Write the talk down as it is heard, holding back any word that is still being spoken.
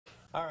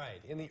All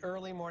right, in the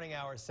early morning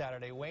hours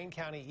Saturday, Wayne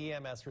County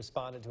EMS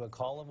responded to a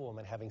call of a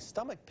woman having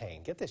stomach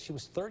pain. Get this, she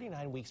was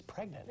 39 weeks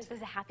pregnant. This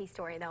is a happy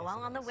story, though. Yes, While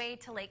on the way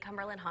to Lake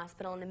Cumberland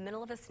Hospital in the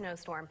middle of a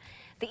snowstorm,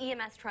 the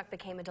EMS truck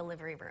became a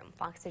delivery room.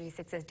 Fox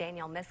 56's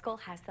Danielle Miskell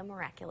has the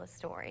miraculous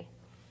story.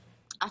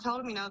 I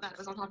told him, that it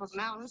was on top of a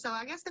mountain, so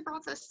I guess they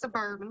brought this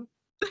Suburban.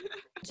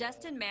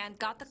 Justin Mann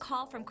got the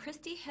call from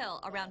Christy Hill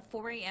around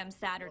 4 a.m.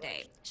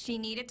 Saturday. She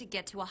needed to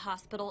get to a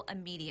hospital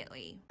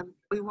immediately.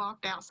 We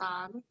walked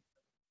outside,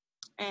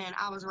 and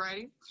I was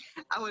ready.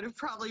 I would have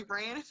probably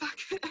ran if I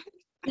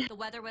could. The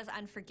weather was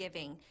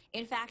unforgiving.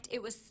 In fact,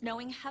 it was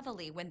snowing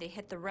heavily when they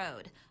hit the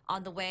road.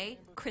 On the way,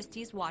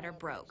 Christy's water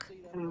broke.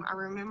 And I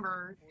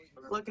remember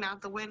looking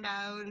out the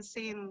window and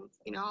seeing,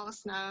 all the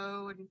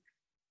snow, and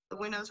the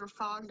windows were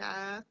fogged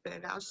up,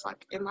 and I was just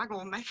like, am I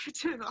going to make it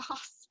to the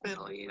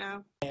hospital,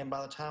 And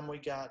by the time we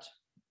got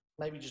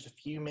maybe just a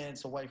few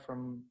minutes away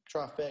from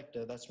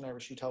trifecta, that's whenever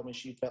she told me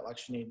she felt like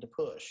she needed to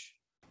push.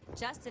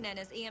 Justin and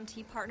his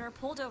EMT partner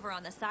pulled over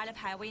on the side of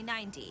Highway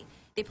 90.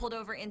 They pulled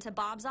over into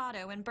Bob's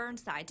Auto in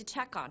Burnside to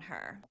check on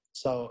her.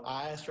 So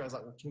I asked her, I was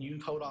like, well, can you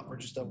hold off for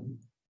just a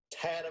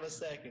tad of a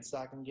second so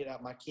I can get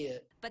out my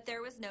kit? But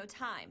there was no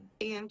time.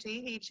 EMT,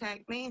 he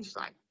checked me and she's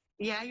like,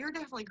 yeah, you're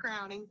definitely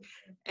crowning.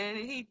 And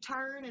he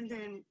turned, and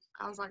then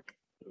I was like,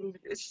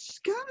 it's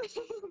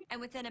coming.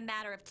 And within a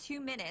matter of 2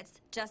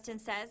 minutes, Justin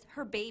says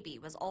her baby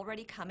was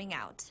already coming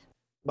out.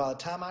 By the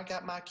time I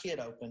got my kit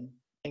open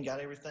and got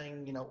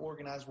everything,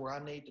 organized where I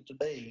needed to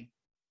be,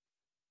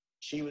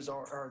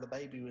 the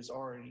baby was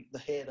already, the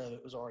head of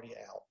it was already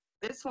out.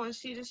 This one,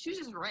 she was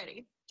just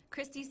ready.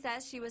 Christy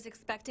says she was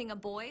expecting a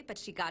boy, but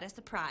she got a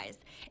surprise.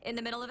 In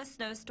the middle of a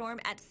snowstorm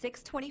at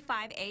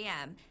 6:25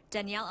 a.m.,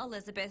 Danielle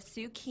Elizabeth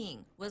Sue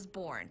King was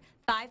born,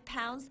 5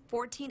 pounds,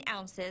 14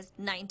 ounces,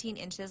 19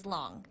 inches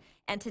long.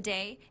 And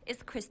today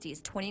is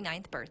Christy's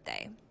 29th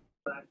birthday.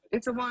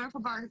 It's a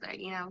wonderful birthday,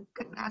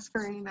 couldn't ask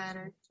for any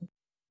better.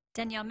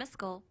 Danielle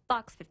Miskell,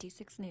 Fox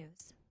 56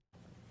 News.